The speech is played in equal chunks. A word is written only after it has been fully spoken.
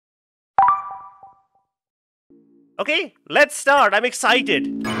Okay, let's start. I'm excited.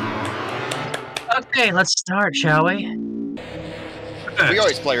 Okay, let's start, shall we? We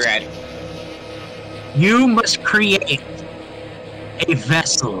always play red. You must create a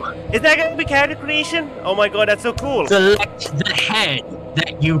vessel. Is that going to be character creation? Oh my god, that's so cool. Select the head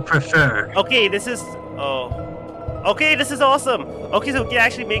that you prefer. Okay, this is... Oh. Okay, this is awesome. Okay, so we can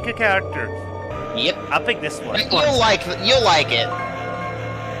actually make a character. Yep. I'll pick this one. You'll like it.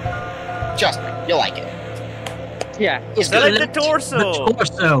 Trust me, you'll like it. Yeah. It's Select good. the torso. The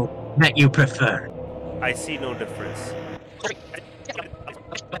torso that you prefer. I see no difference.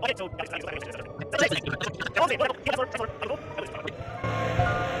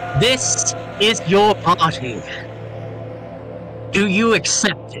 This is your party. Do you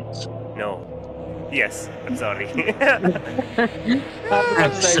accept it? No. Yes, I'm sorry.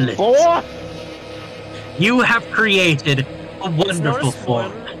 Excellent. Four? You have created a wonderful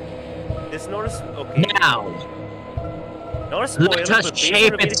form. It's not a... Okay. Now, Not a spoiler, let us but based on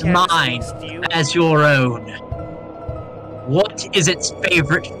shape the way its the character mind speaks to you- as your own. What is its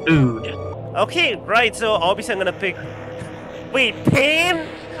favorite food? Okay, right, so obviously I'm gonna pick... Wait, pain?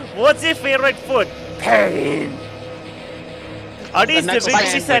 What's your favorite food? Pain! Are these knuckle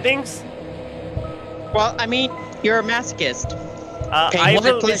difficulty sandwich. settings? Well, I mean, you're a masochist. Pain I is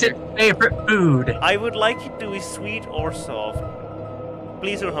a will... What is its favorite food? I would like it to be sweet or soft.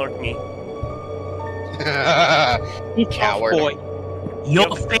 Please don't hurt me. Coward. Boy.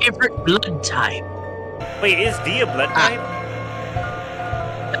 Your favorite blood type? Wait, is D a blood type?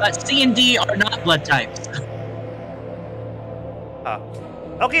 C and D are not blood types.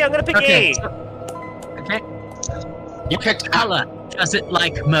 Okay, I'm gonna pick Okay. A. Okay. You picked A. Color does it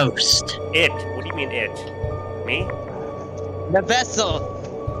like most? It. What do you mean it? Me? The vessel.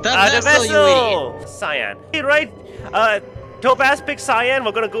 The The vessel, you idiot. vessel! Cyan. Hey, right? Topaz picked cyan.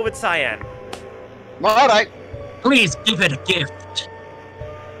 We're gonna go with cyan. Alright. Please give it a gift.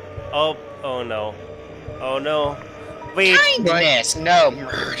 Oh no. Oh no. Wait. Kindness, no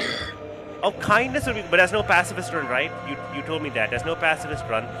murder. Oh, kindness would be, but there's no pacifist run, right? You told me that. There's no pacifist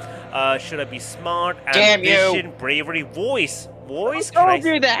run. Should I be smart, Damn you. ambition, bravery, voice? Voice? Can Don't I...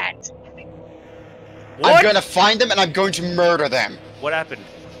 do that. What? I'm gonna find them and I'm going to murder them. What happened?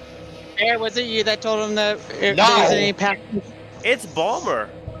 Hey, was it you that told him that if No. there was any pack? It's Bomber.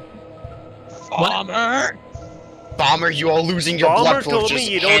 Bomber. Bomber, you are losing your Bomber blood flow. told me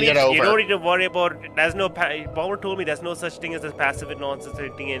Just you don't hand need it over. you don't need to worry about. There's no. Bomber told me there's no such thing as a passive and nonsense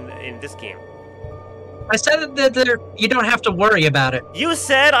thing in this game. I said that you don't have to worry about it. You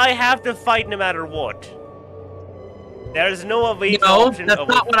said I have to fight no matter what. There's no away No, option. that's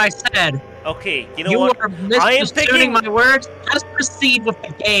not what I said. Okay, you know You what? are I am misconstruing picking. my words. Just proceed with the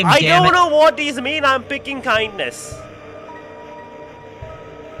game, I damn don't it. know what these mean. I'm picking kindness.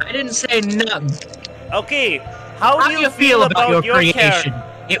 I didn't say none. Okay, how How do you feel about your creation? character?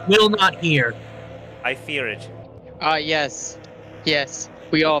 It will not hear. I fear it. Yes. Yes.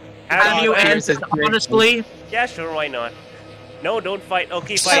 We all. Have you Fears answered is great. honestly? Yeah, sure, why not? No, don't fight.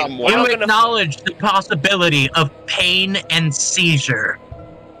 Okay, fine. Someone. We're You not gonna. acknowledge the possibility of pain and seizure.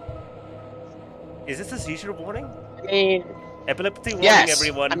 Is this a seizure warning? I mean, Epilepsy warning, Yes.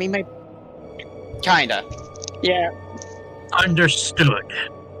 everyone. I mean, my. Kinda. Yeah. Understood.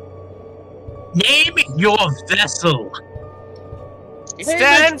 Name your vessel.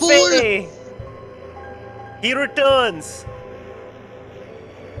 Stand fool. Faye! He returns.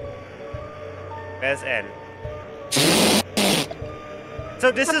 Where's N?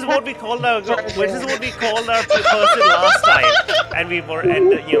 So this is what we called our person last time, and we were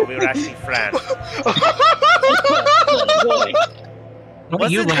actually Fran. Boy. What are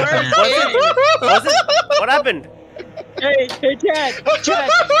you Was it laughing her? at? Was it? What happened? Hey, Chad,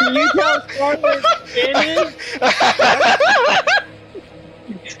 can you tell Scarlet Spanish?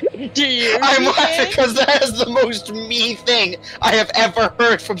 Do you? I'm laughing because that is the most me thing I have ever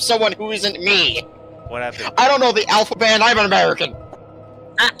heard from someone who isn't me. What happened? I don't know the alphabet and I'm an American.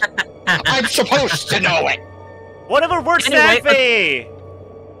 I'm supposed to know it. Whatever, we're Anyway, Faye!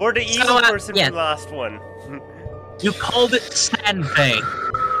 We're the evil person yeah. from the last one. You called it Sanfei.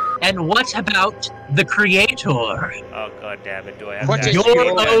 And what about the creator? Oh god damn it, do I have What to is actually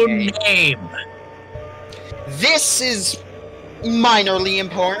Your make that? own name. This is minorly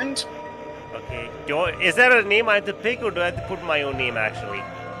important. Okay. Is there a name I have to pick, or do I have to put my own name actually?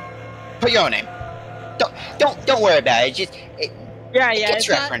 Put your name. Don't worry about it. Just Yeah, gets it's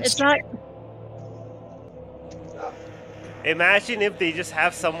referenced. not. Imagine if they just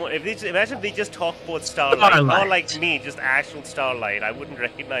have someone. Imagine if they just talk about Starlight, Starlight. not like me, just actual Starlight. I wouldn't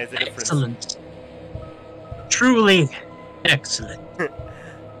recognize the difference. Excellent. Truly excellent.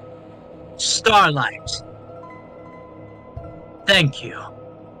 Starlight. thank you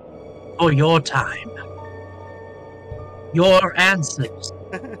for your time, your answers,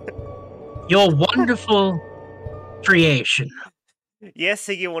 your wonderful creation Yes,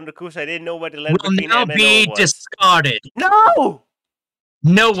 Siggy Wondercoos, I didn't know what the letter will between now M and O be was. discarded. No!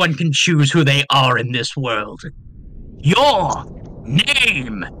 No one can choose who they are in this world. Your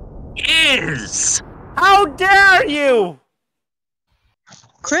name is... How dare you!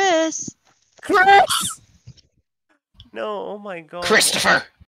 Chris! Chris! No, oh my god. Christopher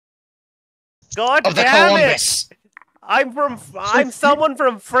God of the damn Columbus. it! I'm someone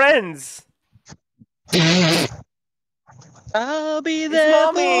from Friends. I'll be It's there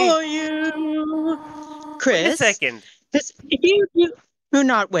Mommy. for you. Wait a Chris, second. if you do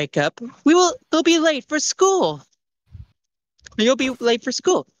not wake up, we'll be late for school. You'll be late for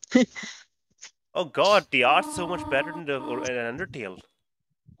school. Oh god, the art's so much better than the Undertale.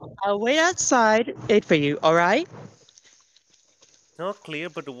 I'll wait outside, wait for you, alright? Not clear,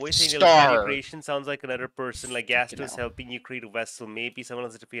 but the voice angel Star. creation sounds like another person, like Gastos helping you create a vessel. Maybe someone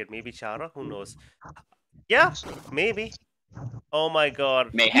else appeared. Maybe Chara? Who knows? Yeah, maybe. Oh my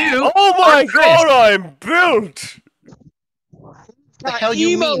god. Mayhap. You Oh my are Chris. god, I'm built! The hell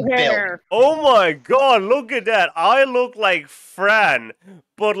you mean, Bill? Oh my god, look at that. I look like Fran,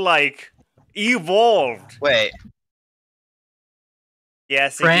 but like evolved. Wait.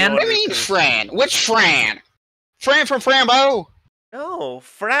 Yes, Fran? What do you mean, Fran? Which Fran? Fran from Frambo? No,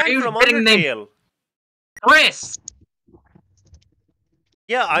 Fran you from getting named- Undertale. Chris!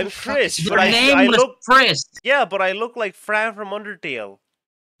 Yeah, I'm fuck Chris, is but Your I name was look. Chris. Yeah, but I look like Fran from Undertale.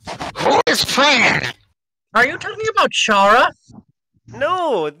 Who is Fran? Are you talking about Chara?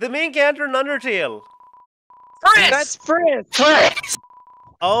 No, the main character in Undertale. Chris! That's Chris, Fran!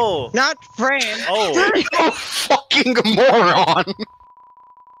 Oh, not Fran. oh. You fucking moron!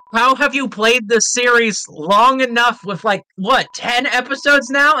 How have you played this series long enough with, like, what, 10 episodes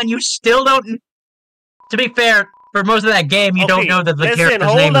now, and you still don't... To be fair, for most of that game, you don't know that the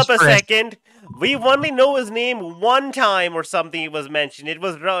character's name is hold up a Chris. second. We only know his name one time or something. It was mentioned. It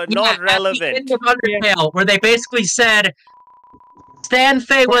was not At the relevant. end of Undertale, where they basically said,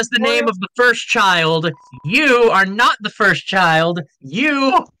 Stanfei was the name of the first child, you are not the first child,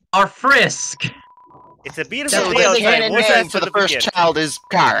 you are Frisk. It's a beautiful So day the outside. canon What's name that for the first certificate? child is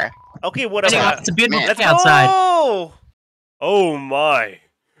Kara. Okay, what Anyway, about? it's a beautiful Man. day outside. Oh! Oh my!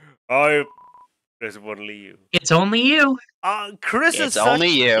 There's only you. It's only you. Chris is It's such, only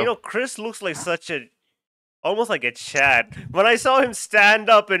you. You know, Chris looks like such a, almost like a Chad. When I saw him stand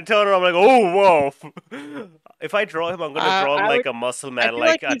up and turn around, I'm like, oh whoa! If I draw him, I'm gonna draw him like a muscle man, feel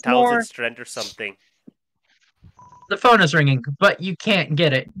like like 1,000 he's more- strength or something. The phone is ringing, but you can't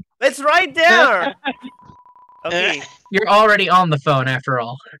get it. It's right there. Okay. You're already on the phone, after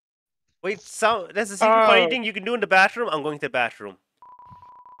all. Wait, there's a secret funny Oh. thing you can do in the bathroom. I'm going to the bathroom.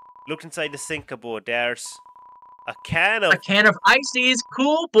 Look inside the sink cupboard. There's a can of. A can of Icy's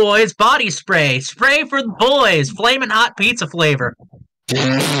Cool Boys body spray. Spray for the boys. Flamin' hot pizza flavor.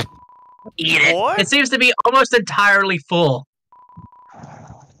 Eat it. What? It seems to be almost entirely full.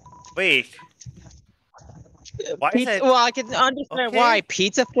 Wait. Why is Pizza, it? well, I can understand Okay. why.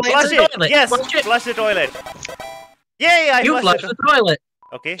 Pizza Flush flavor? it! toilet. Yes! Flush it. Flush the toilet! Yay! I You flushed flushed it! the toilet.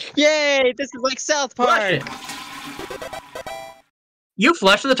 Okay. Yay, this is like South Flush Park. it. You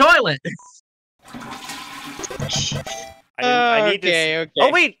flushed the toilet. I need Okay, to. okay.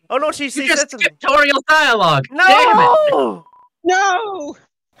 Oh wait! Oh no! She You said just something. skipped tutorial dialogue. No! Damn it. No!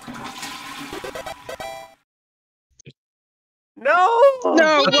 No!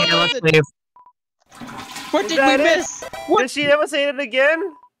 No! Okay, What let's was it? leave. What Is did that we it? miss? Did she never say it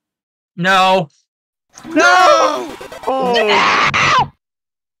again? No. No! Oh!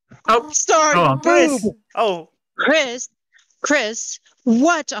 Oh, Start Go on. Chris! boob. Oh! Chris,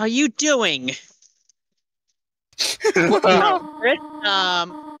 what are you doing? No, Chris,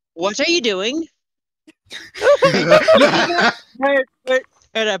 what are you doing?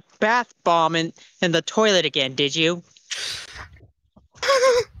 Put a bath bomb in the toilet again, did you?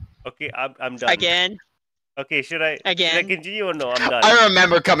 Okay, I'm done. Again? Okay, should I Again? continue or no? I'm done. I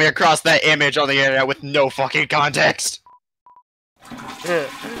remember coming across that image on the internet with no fucking context.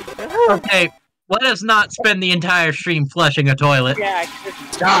 okay. Let us not spend the entire stream flushing a toilet. Yeah,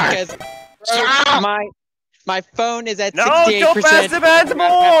 Star. because Stop. my phone is at No, 68%. don't pass the bands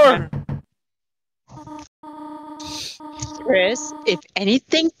more! Chris, if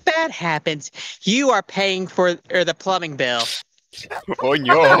anything bad happens, you are paying for the plumbing bill. Oh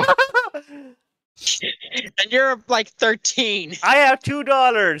no. And you're like 13. I have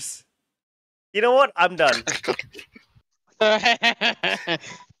 $2. You know what? I'm done.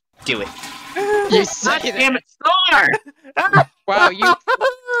 Do it. You God say damn that. it, Star! Wow,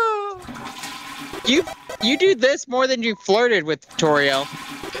 you do this more than you flirted with Toriel.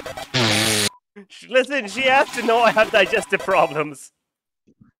 Listen, she has to know I have digestive problems.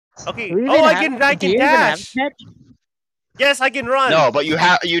 Okay. Do you Oh, even I can dash. pet? Yes, I can run. No, but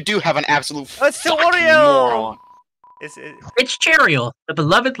you do have an absolute It's fucking Toriel. moron. It's Cheeriel, the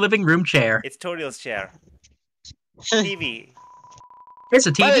beloved living room chair. It's Toriel's chair. TV. It's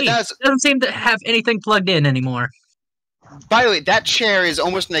a TV. It doesn't seem to have anything plugged in anymore. By the way, that chair is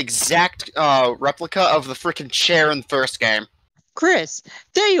almost an exact replica of the freaking chair in the first game. Chris,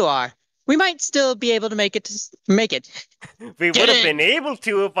 there you are. We might still be able to make it. We would have been able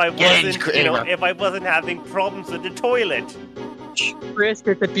to if I wasn't, if I wasn't having problems with the toilet. Chris,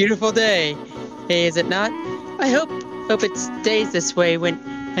 it's a beautiful day. Hey, is it not? I hope it stays this way when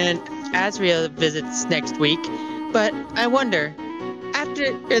Asriel visits next week. But I wonder,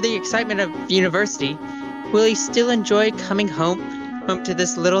 after the excitement of university, will he still enjoy coming home to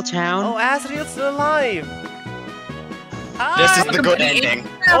this little town? Oh, Asriel's still alive. This is the good ending.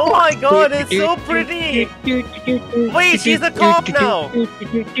 Oh my god, it's so pretty! Wait, she's a cop now!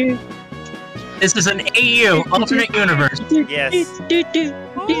 This is an AU, alternate universe. Yes.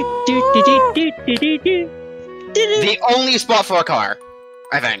 The only spot for a car,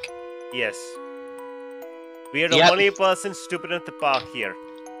 I think. Yes. We are the only person stupid enough to park here.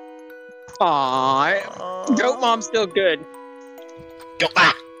 Aww, Goat Mom's still good. Goat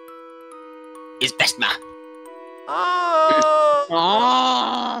Ma is best ma.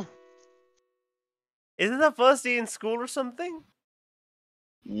 Aww. Is it the first day in school or something?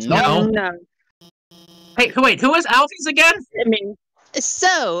 No. Hey, wait, who is Alphys again? I mean,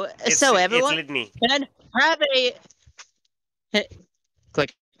 so everyone, it's Lidney. can have a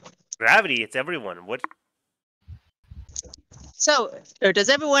click. Gravity, it's everyone. What? So, does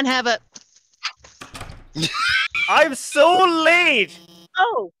everyone have a? I'm so late.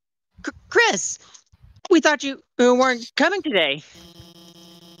 Oh, Chris, we thought you weren't coming today.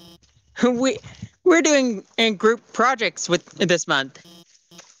 We're doing group projects with this month.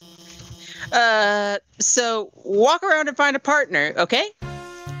 So walk around and find a partner, okay?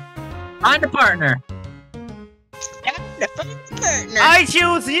 Find a partner. I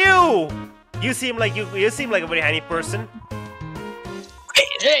choose you. You seem like a very handy person.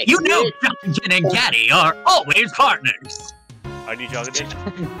 You know, Jockington and Gaddy are always partners. Are you Jockington?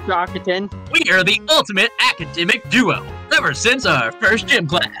 Jockington. We are the ultimate academic duo ever since our first gym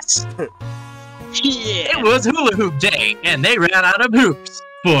class. Yeah. It was hula hoop day, and they ran out of hoops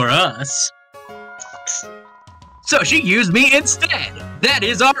for us. So she used me instead. That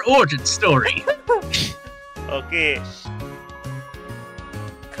is our origin story. Okay.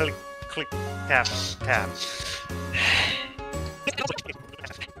 Click, click, tap, tap.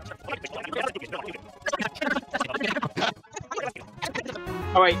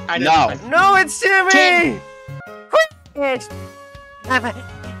 Oh wait, I know. No, it's Jimmy!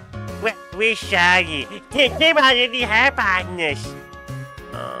 We're Shaggy. Kim already have partners.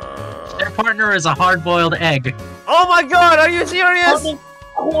 Their partner is a hard-boiled egg. Oh my god, are you serious?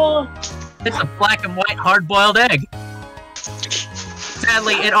 It's a black and white hard-boiled egg.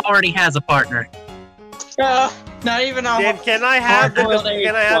 Sadly, it already has a partner. Not even a. Then can I have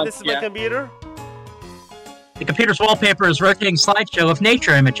this in my computer? The computer's wallpaper is a rotating slideshow of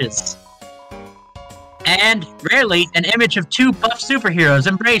nature images. And, rarely, an image of two buff superheroes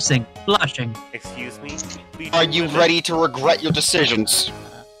embracing, blushing. Excuse me? Are you ready to regret your decisions?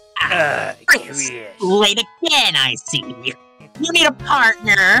 Chris, late again, I see. You need a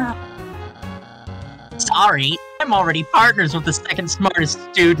partner. Sorry, I'm already partners with the second smartest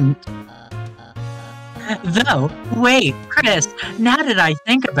student. Though, wait, Chris, now that I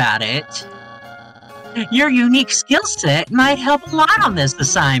think about it, your unique skill set might help a lot on this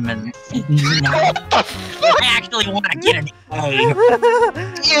assignment. No, I actually want to get an A.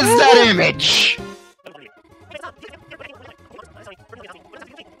 Is that image?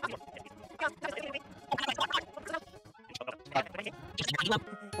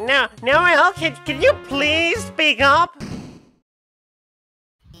 No, can you please speak up?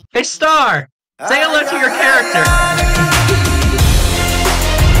 Hey, Star! Say hello to your character!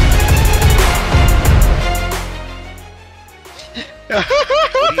 What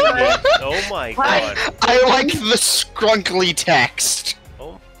do you mean? Oh my god. I like the scrunkly text.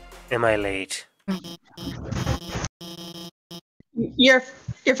 Oh. Am I late? You're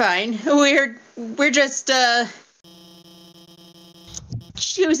fine. We're just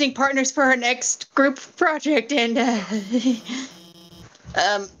choosing partners for our next group project, and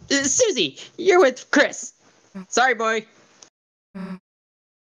Susie, you're with Chris. Sorry, boy.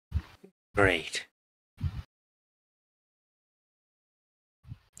 Great.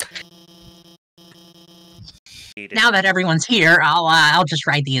 Now that everyone's here, I'll just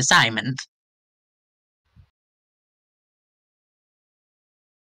write the assignment.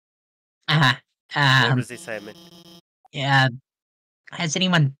 What was the assignment? Yeah. Has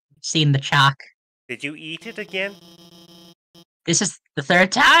anyone seen the chalk? Did you eat it again? This is the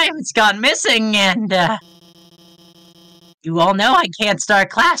third time it's gone missing, and, you all know I can't start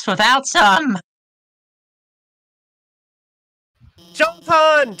class without some. Jump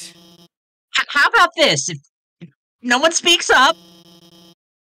hunt! How about this? If no one speaks up,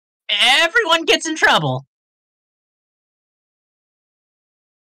 everyone gets in trouble.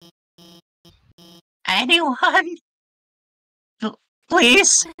 Anyone?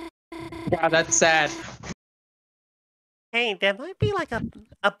 Please? Wow, that's sad. Hey, there might be like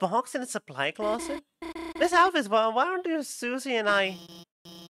a box in the supply closet. Miss Alphys, why don't you Susie and I...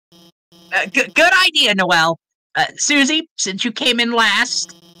 Good idea, Noelle. Susie, since you came in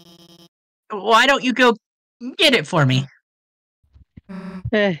last, why don't you go get it for me?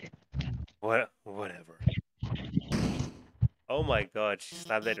 Whatever. Oh my god, she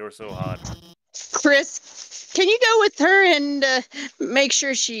slammed that door so hard. Chris, can you go with her and make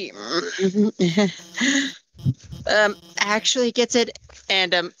sure she actually gets it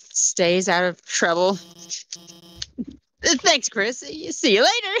and stays out of trouble? Thanks, Chris. See you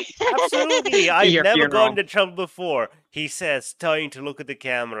later. Absolutely. I've never gotten into trouble before. He says, time to look at the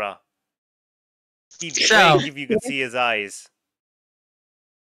camera. He'd be great if you could see his eyes.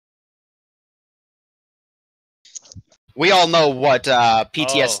 We all know what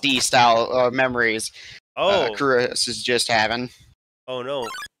PTSD style memories Chris is just having. Oh no.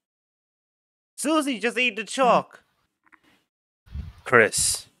 Susie just ate the chalk.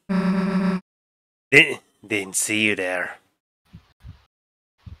 Chris. Didn't see you there.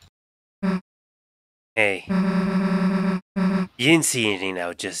 Hey. You didn't see anything now,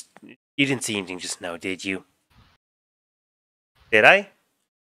 you didn't see anything just now, did you? Did I?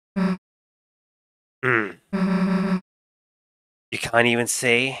 You can't even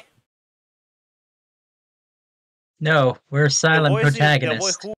say? No, we're silent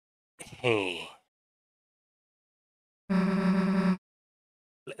protagonists. Hey.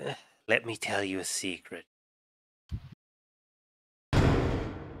 Let me tell you a secret.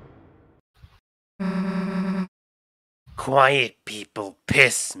 Quiet people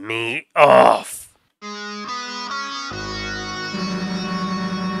piss me off.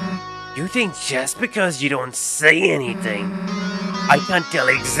 You think just because you don't say anything, I can't tell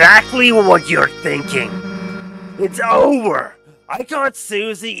exactly what you're thinking? It's over. I caught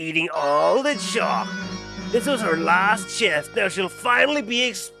Susie eating all the chalk. This was her last chance. Now she'll finally be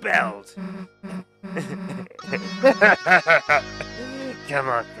expelled. Come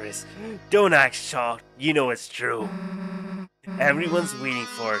on, Chris. Don't act shocked. You know it's true. Everyone's waiting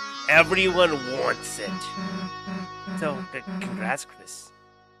for it. Everyone wants it. So, congrats, Chris.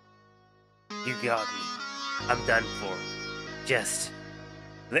 You got me. I'm done for. Just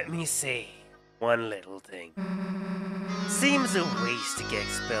let me say one little thing. Seems a waste to get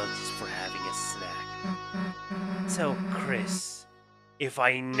expelled just for having a snack. So, Chris, if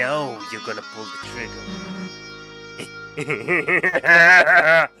I know you're gonna pull the trigger...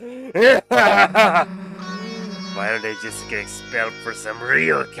 Why don't I just get expelled for some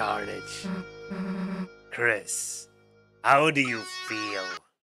real carnage? Chris, how do you feel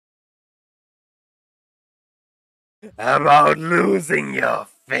about losing your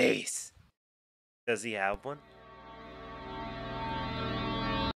face? Does he have one?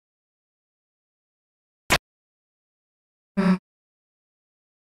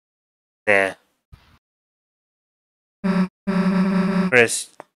 Nah. Chris,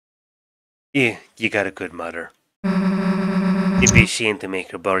 you got a good mother. You'd be ashamed to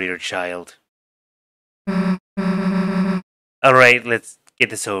make her bury your child. Alright, let's get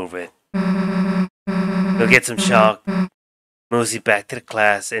this over with. Go get some chalk, mosey back to the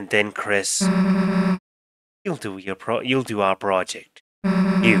class, and then Chris, you'll do our project.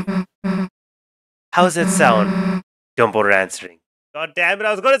 You. How's that sound? Don't bother answering. God damn it,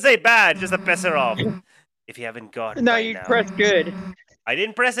 I was gonna say bad, just to piss her off. If you haven't got it. No, you pressed good. I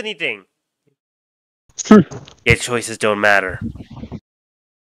didn't press anything. Your choices don't matter.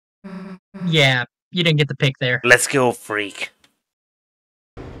 Yeah, you didn't get the pick there. Let's go, freak.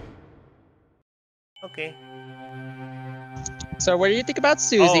 Okay. So, what do you think about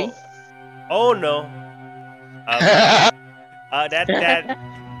Susie? Oh no.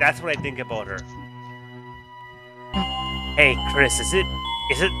 That's what I think about her. Hey, Chris, is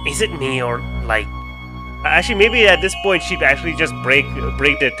it me or like? Actually, maybe at this point she'd actually just break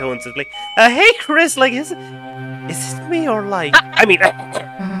the tones. It's like, hey, Chris, like, is it me or like? I mean,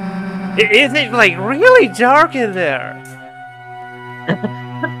 Is it like really dark in there?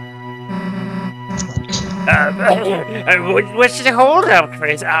 What's the hold up,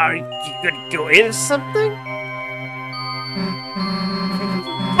 Chris? Are you gonna go into something?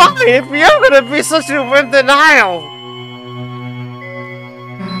 Fine, if you're gonna be such a in denial.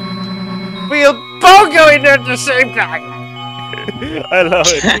 We'll both go in there at the same time. I love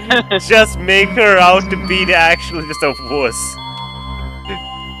it. Just make her out to be actually just a wuss.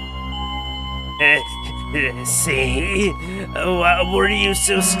 See? Why were you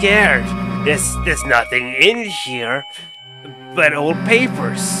so scared? There's nothing in here but old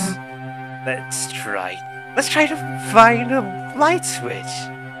papers. Let's try to find a light switch.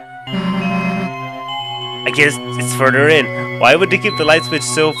 I guess it's further in. Why would they keep the light switch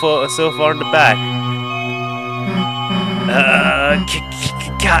so far in the back?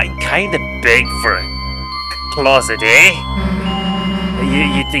 Kind of big for a closet, eh?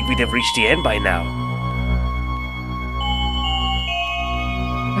 You'd think we'd have reached the end by now.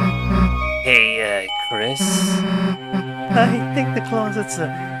 Hey, Chris? I think the closet's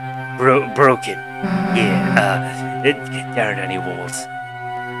broken. Yeah, there aren't any walls.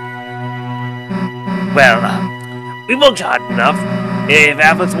 Well, we worked hard enough. If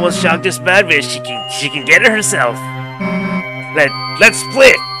Apple's wants shock this madfish, she can get it herself. Let's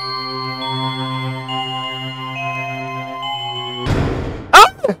split. Oh!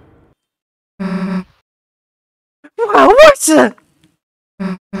 Wow, what's that?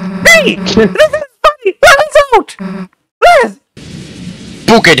 Hey! This is funny! Let us out! Liz!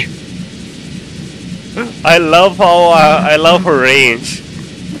 Booked! I love her range.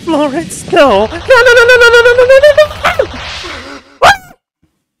 Florence, no! No!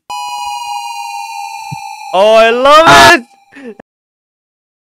 Oh, I love it!